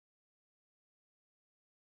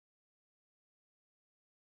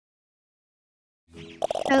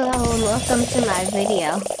Hello and welcome to my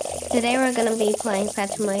video. Today we're going to be playing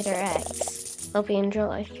Pet Simulator X. Hope you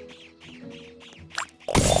enjoy.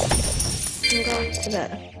 I'm going to the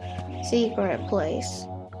secret place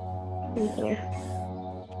in here.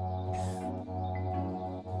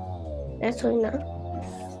 Actually, no.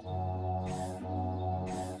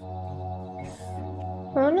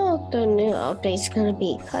 I don't know what the new update's going to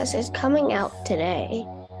be because it's coming out today.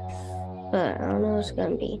 But I don't know what it's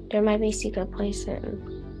going to be. There might be a secret place in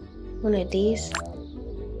one of these.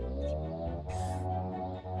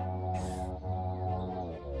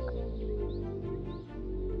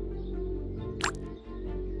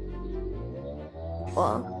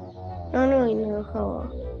 Well, I don't really know how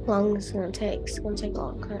long this is going to take. It's going to take a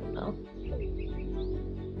long time though.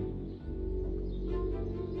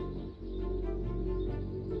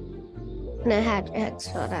 And I had X,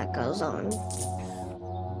 so that goes on.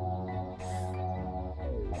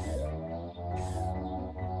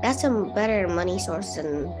 That's a better money source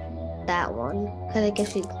than that one, because it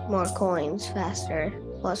gives you more coins faster,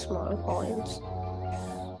 plus more coins.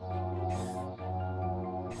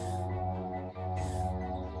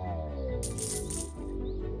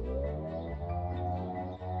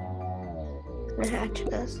 I'm gonna hatch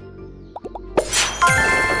this.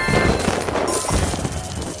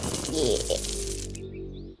 Yeah.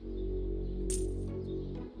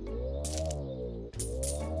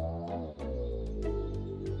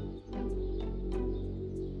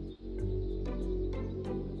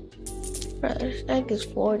 Bro, this egg is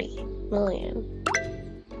 40 million.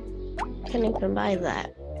 Can't even buy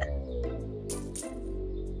that.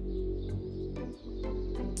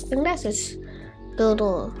 I think that's just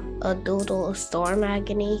a doodle storm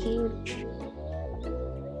agony huge.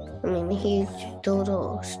 I mean, huge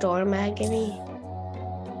doodle storm agony.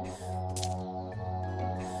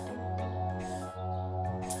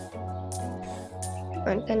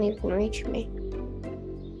 I can't even reach me.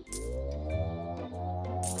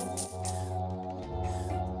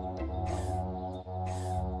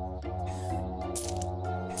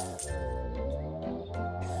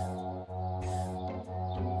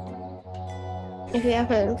 If you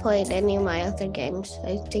haven't played any of my other games,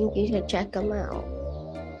 I think you should check them out.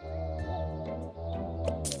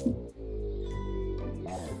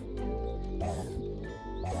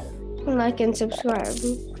 Like and subscribe.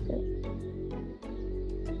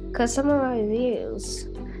 Because some of my views,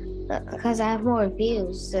 because I have more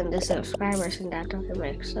views than the subscribers, and that doesn't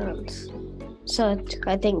make sense. So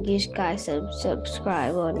I think you guys should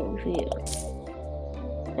subscribe on your view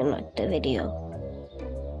and like the video.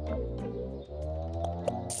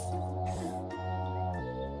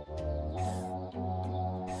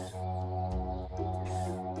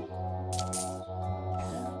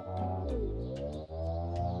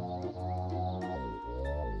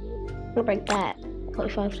 Break that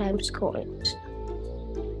 45 times coins.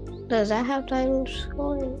 Does that have times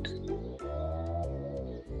coins?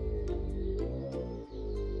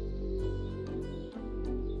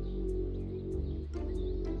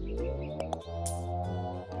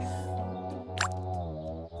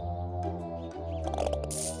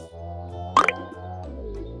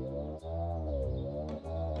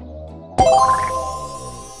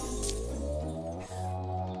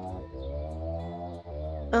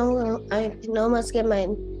 I can almost get my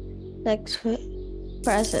next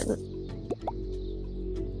present.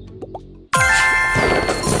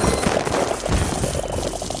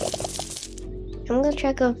 I'm gonna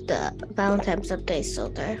check if the Valentine's update is still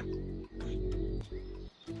there.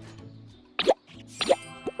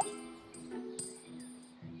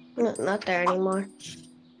 No, not there anymore.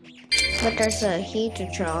 But there's a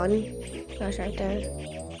Heatratron. That's right there.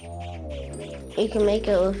 You can make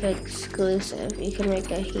it with exclusive. You can make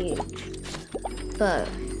a huge. But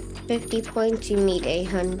 50 points, you need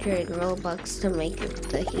 800 Robux to make it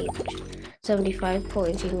the huge. 75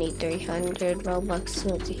 points, you need 300 Robux to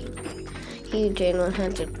make the huge. And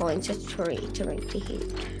 100 points, it's free to make the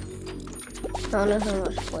huge. I don't know how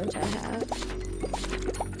much points I have.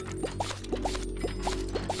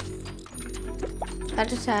 I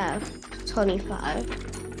just have 25.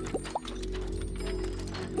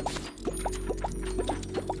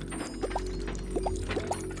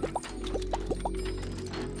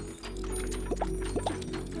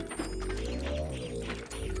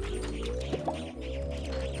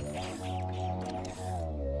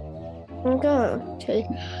 I'm going to.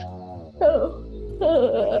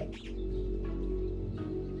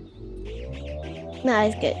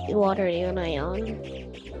 Nice, get water when I on.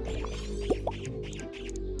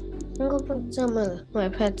 I'm gonna put some of my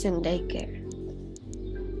pets in daycare.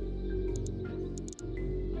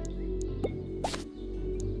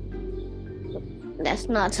 That's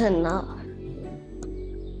not enough.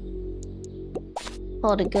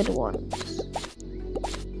 All the good ones.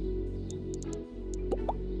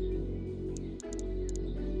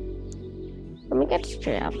 Let me get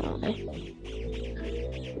straight up on it.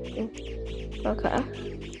 Okay.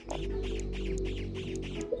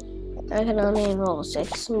 I can only enroll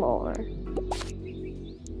 6 more.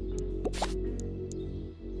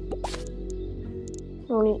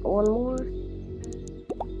 Only 1 more?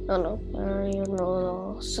 Oh no, I already enrolled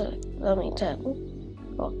all 6. I mean 10.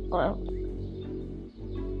 Oh, wow.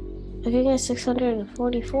 I can get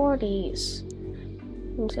 644 of these.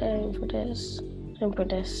 Same for this. Same for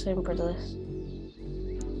this. Same for this.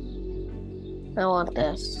 I want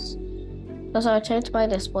this. Also, I changed my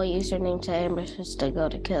display username to Ambitious to go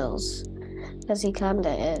to kills. Because he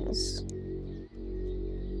kinda is.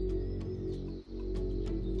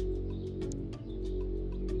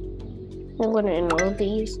 I'm gonna enroll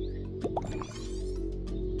these.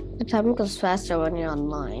 The time goes faster when you're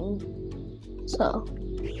online. So,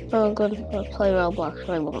 I'm going to play Roblox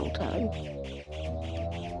for a long time.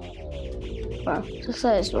 Wow, this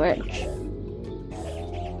guy is rich.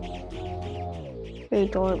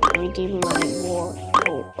 Redeem my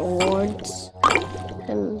awards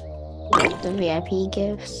and the VIP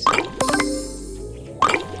gifts.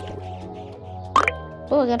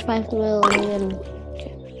 Oh, I got 5 million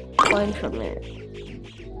coins from it.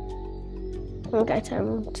 Okay,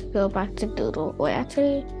 time to go back to Doodle. Wait,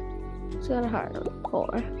 actually, it's got a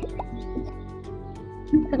hardcore.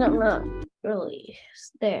 And I'm not really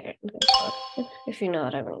there, if you know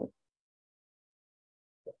what I mean.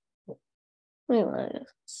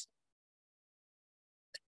 Anyways.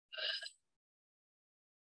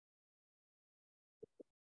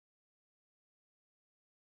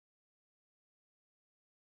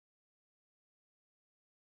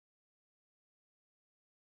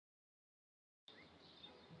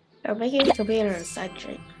 I'm making a computer in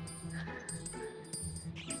section.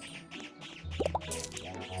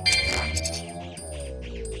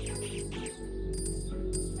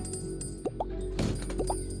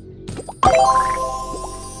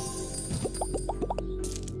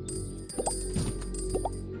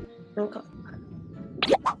 Okay.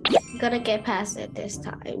 I'm gonna get past it this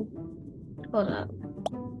time. Hold up.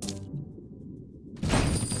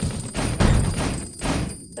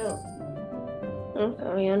 Oh.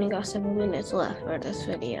 Okay, we only got 7 minutes left for this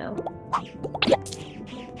video.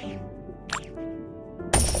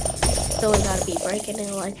 So we gotta be breaking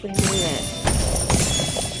it like we do it.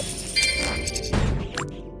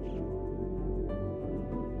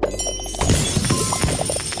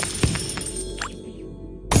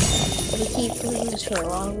 We keep doing this for a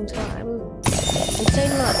long time.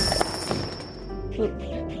 Insane luck.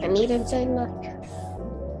 I need insane luck.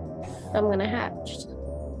 I'm gonna hatch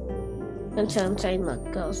until insane luck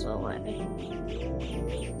goes away.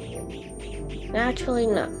 Actually,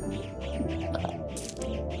 no.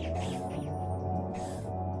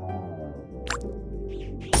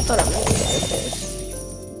 Hold on, let me get this.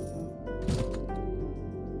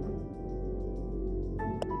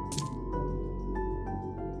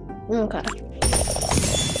 Okay.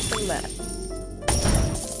 Come back.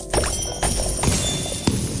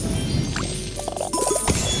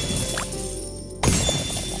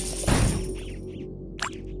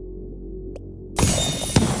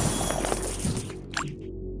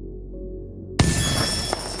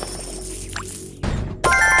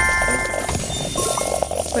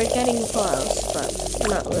 We're getting close, but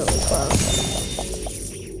not really close.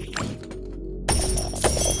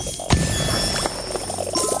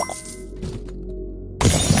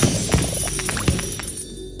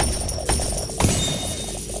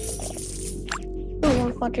 Oh,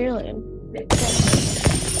 1 quadrillion.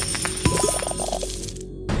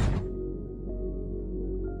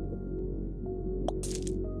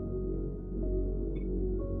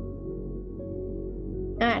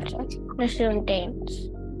 Let's do a dance.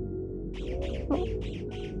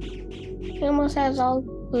 He almost has all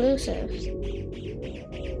elusives.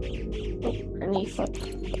 Oh, I need foot.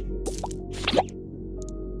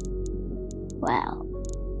 Wow.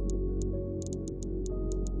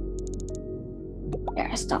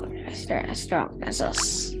 They're as strong as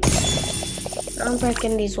us. I'm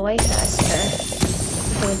breaking these way faster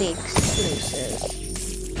for the exclusives.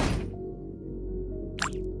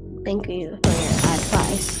 Thank you for your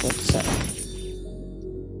advice, good sir.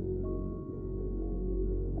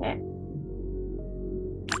 Yeah.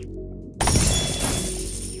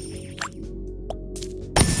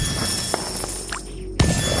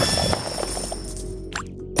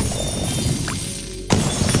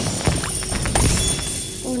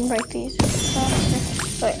 I'm gonna break these faster.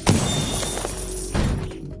 Wait.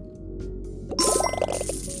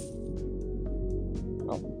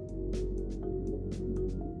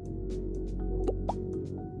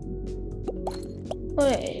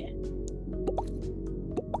 Wait.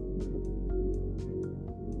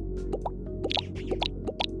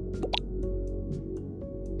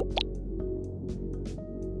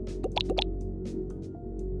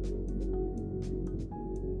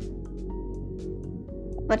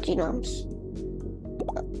 What genomes?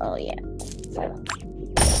 Oh yeah.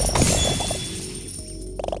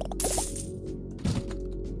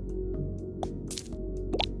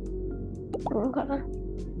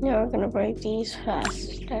 We're gonna break these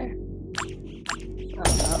faster. Oh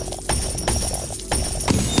no.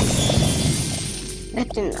 That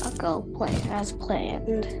did not go as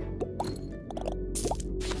planned.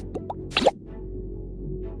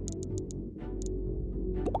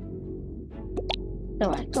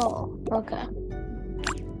 Select all. Okay.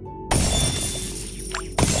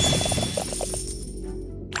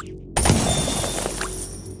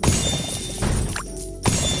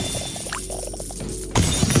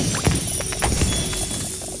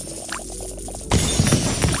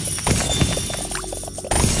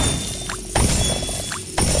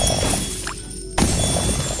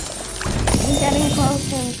 I'm getting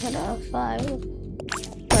closer to the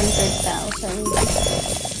 500,000.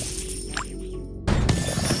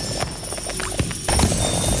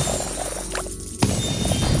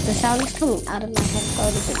 The sound is coming out of my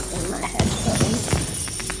headphones and in my headphones.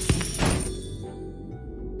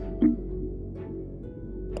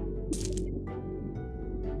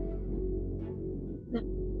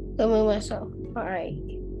 Go move myself. Alright.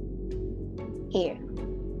 Here.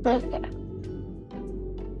 Okay.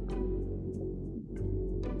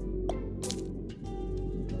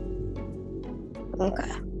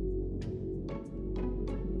 Okay.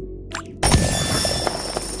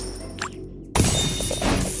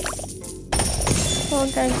 We're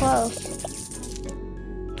getting close.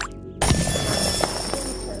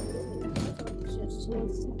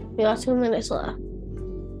 We got 2 minutes left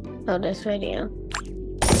of this video.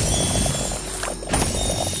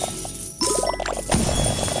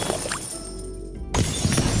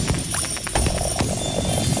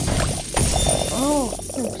 Oh,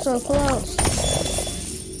 I'm so close.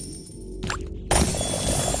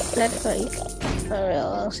 That's fake. For real,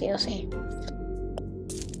 I'll see.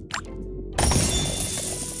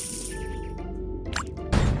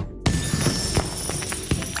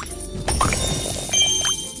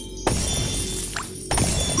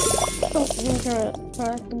 I'm gonna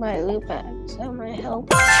collect my loot bags. That might help.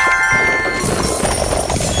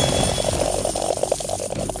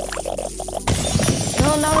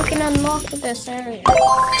 No, now we can unlock this area.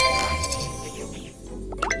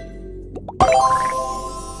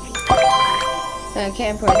 I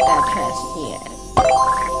can't break that chest yet.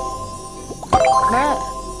 Bruh.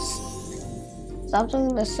 Stop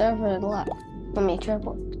doing the server lock. Let me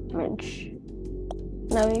triple damage.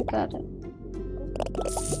 Now we got it.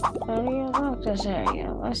 How do you unlock this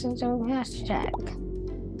area? Listen to hashtag.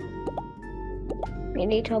 We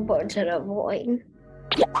need to abort to the void.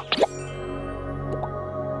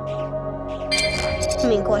 I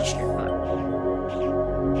mean, question mark.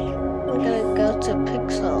 I'm gonna go to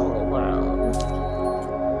Pixel World.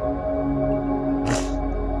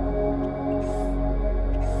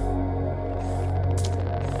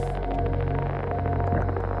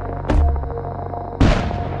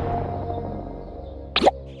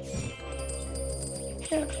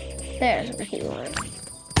 There's where he went.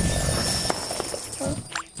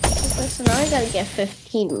 Listen, I gotta get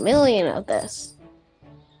 15 million of this.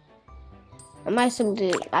 I might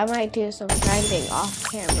do some grinding off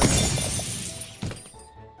camera.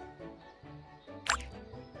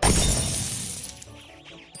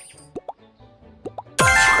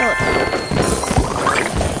 Oh,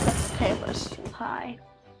 the camera's too high.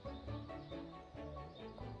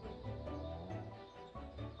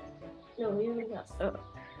 No, we only got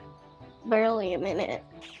barely a minute.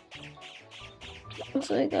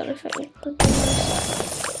 So I gotta finish cooking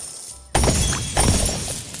this.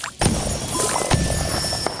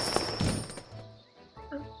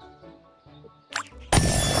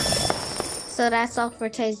 So that's all for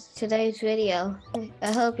today's video.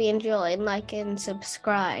 I hope you enjoyed. Like and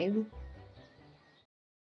subscribe.